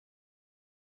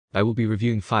I will be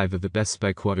reviewing 5 of the best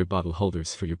bike water bottle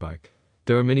holders for your bike.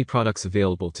 There are many products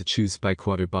available to choose bike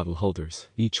water bottle holders,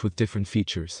 each with different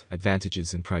features,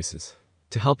 advantages and prices.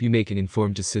 To help you make an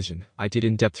informed decision, I did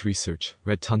in-depth research,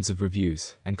 read tons of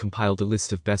reviews, and compiled a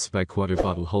list of best bike water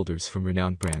bottle holders from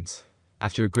renowned brands.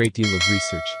 After a great deal of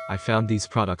research, I found these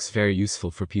products very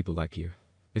useful for people like you.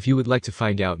 If you would like to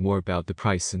find out more about the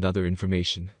price and other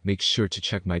information, make sure to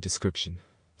check my description.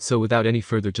 So without any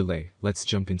further delay, let's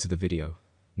jump into the video.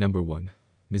 Number 1.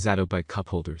 Misato Bike Cup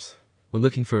Holders. When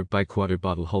looking for a bike water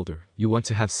bottle holder, you want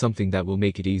to have something that will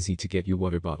make it easy to get your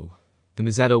water bottle. The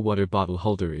Misato water bottle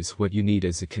holder is what you need,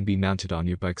 as it can be mounted on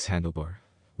your bike's handlebar.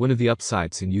 One of the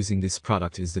upsides in using this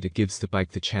product is that it gives the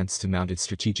bike the chance to mount it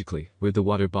strategically, where the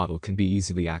water bottle can be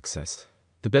easily accessed.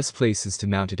 The best place is to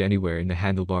mount it anywhere in the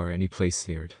handlebar or any place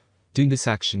near it. Doing this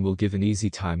action will give an easy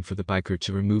time for the biker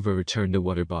to remove or return the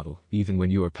water bottle, even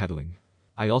when you are pedaling.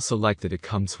 I also like that it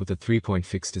comes with a 3-point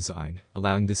fixed design,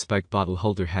 allowing this bike bottle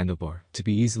holder handlebar to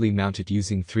be easily mounted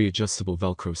using 3 adjustable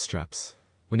Velcro straps.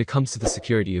 When it comes to the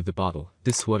security of the bottle,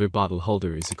 this water bottle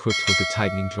holder is equipped with a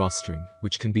tightening drawstring,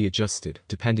 which can be adjusted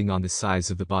depending on the size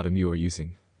of the bottom you are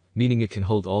using, meaning it can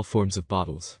hold all forms of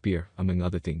bottles, beer, among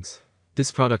other things.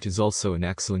 This product is also an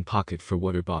excellent pocket for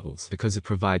water bottles because it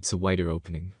provides a wider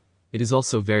opening. It is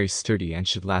also very sturdy and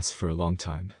should last for a long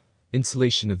time.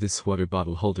 Installation of this water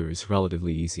bottle holder is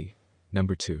relatively easy.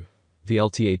 Number 2. The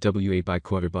LTAWA Bike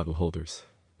Water Bottle Holders.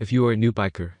 If you are a new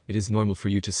biker, it is normal for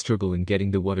you to struggle in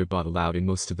getting the water bottle out in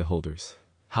most of the holders.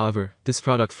 However, this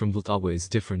product from VLTAWA is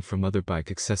different from other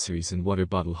bike accessories and water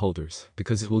bottle holders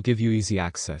because it will give you easy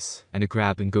access and a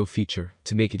grab-and-go feature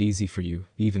to make it easy for you,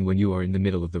 even when you are in the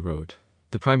middle of the road.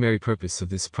 The primary purpose of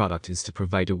this product is to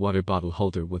provide a water bottle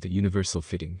holder with a universal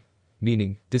fitting,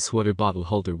 meaning this water bottle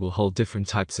holder will hold different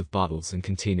types of bottles and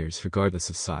containers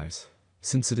regardless of size,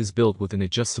 since it is built with an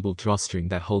adjustable drawstring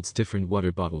that holds different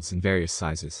water bottles in various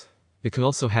sizes. It can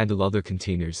also handle other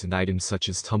containers and items such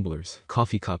as tumblers,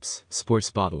 coffee cups,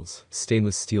 sports bottles,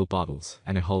 stainless steel bottles,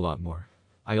 and a whole lot more.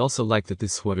 I also like that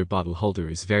this water bottle holder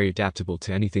is very adaptable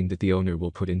to anything that the owner will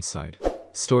put inside.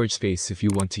 Storage space if you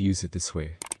want to use it this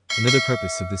way. Another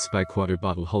purpose of this bike water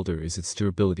bottle holder is its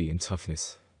durability and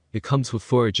toughness. It comes with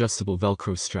 4 adjustable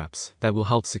Velcro straps that will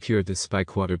help secure this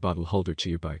bike water bottle holder to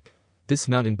your bike. This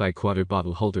mountain bike water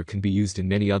bottle holder can be used in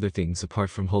many other things apart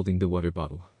from holding the water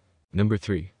bottle. Number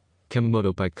 3.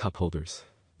 Kemomoto Bike Cup Holders.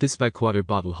 This bike water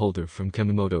bottle holder from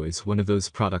Kemomoto is one of those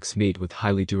products made with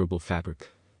highly durable fabric.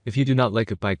 If you do not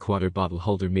like a bike water bottle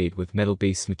holder made with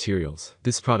metal-based materials,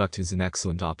 this product is an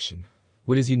excellent option.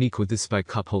 What is unique with this bike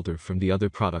cup holder from the other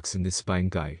products in this buying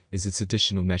guide is its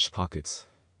additional mesh pockets.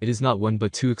 It is not 1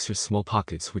 but 2 extra small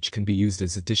pockets which can be used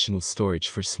as additional storage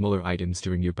for smaller items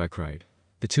during your bike ride.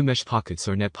 The 2 mesh pockets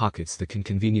are net pockets that can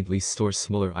conveniently store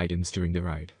smaller items during the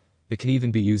ride. It can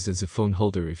even be used as a phone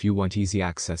holder if you want easy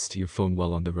access to your phone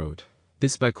while on the road.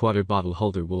 This bike water bottle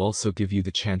holder will also give you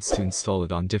the chance to install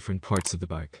it on different parts of the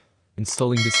bike.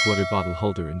 Installing this water bottle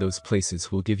holder in those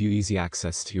places will give you easy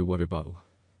access to your water bottle.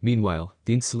 Meanwhile,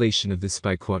 the installation of this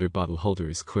bike water bottle holder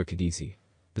is quick and easy.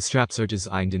 The straps are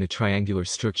designed in a triangular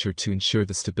structure to ensure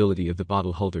the stability of the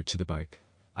bottle holder to the bike.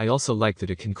 I also like that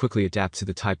it can quickly adapt to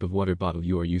the type of water bottle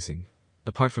you are using.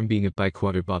 Apart from being a bike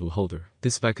water bottle holder,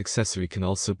 this bike accessory can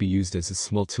also be used as a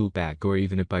small tool bag or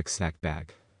even a bike snack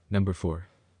bag. Number 4.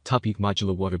 Topeak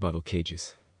Modular Water Bottle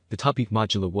Cages. The Topeak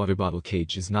Modular Water Bottle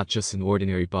Cage is not just an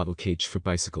ordinary bottle cage for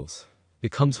bicycles.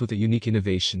 It comes with a unique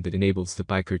innovation that enables the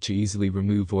biker to easily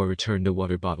remove or return the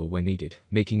water bottle when needed,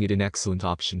 making it an excellent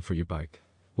option for your bike.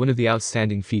 One of the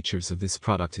outstanding features of this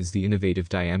product is the innovative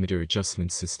diameter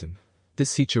adjustment system.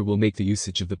 This feature will make the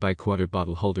usage of the bike water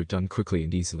bottle holder done quickly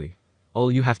and easily.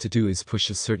 All you have to do is push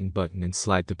a certain button and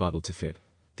slide the bottle to fit.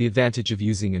 The advantage of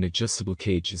using an adjustable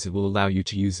cage is it will allow you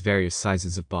to use various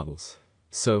sizes of bottles.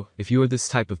 So, if you are this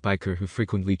type of biker who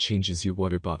frequently changes your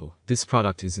water bottle, this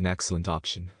product is an excellent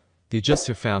option. The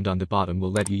adjuster found on the bottom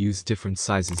will let you use different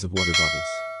sizes of water bottles.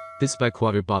 This bike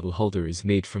water bottle holder is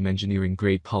made from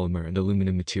engineering-grade polymer and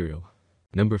aluminum material.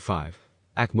 Number 5.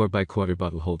 Acmor Bike Water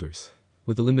Bottle Holders.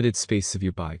 With the limited space of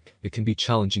your bike, it can be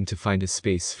challenging to find a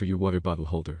space for your water bottle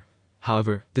holder.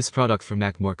 However, this product from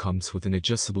Acmor comes with an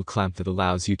adjustable clamp that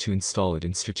allows you to install it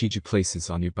in strategic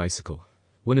places on your bicycle.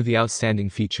 One of the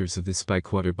outstanding features of this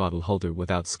bike water bottle holder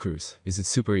without screws is its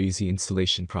super easy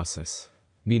installation process,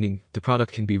 meaning the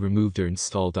product can be removed or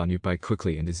installed on your bike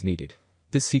quickly and as needed.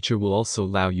 This feature will also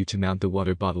allow you to mount the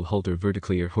water bottle holder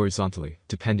vertically or horizontally,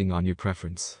 depending on your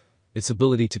preference. Its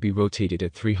ability to be rotated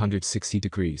at 360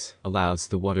 degrees allows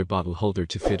the water bottle holder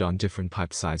to fit on different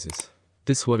pipe sizes.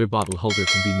 This water bottle holder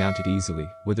can be mounted easily,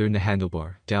 whether in the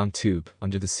handlebar, down tube,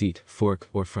 under the seat, fork,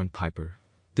 or front piper.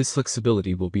 This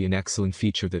flexibility will be an excellent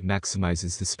feature that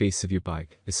maximizes the space of your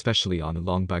bike, especially on a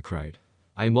long bike ride.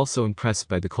 I am also impressed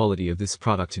by the quality of this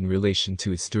product in relation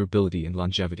to its durability and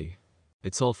longevity.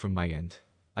 It's all from my end.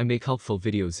 I make helpful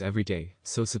videos every day,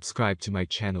 so subscribe to my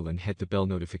channel and hit the bell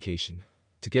notification.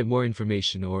 To get more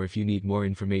information, or if you need more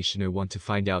information or want to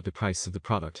find out the price of the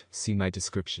product, see my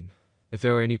description. If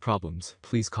there are any problems,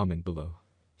 please comment below.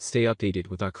 Stay updated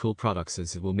with our cool products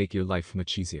as it will make your life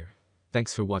much easier.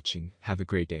 Thanks for watching, have a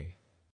great day.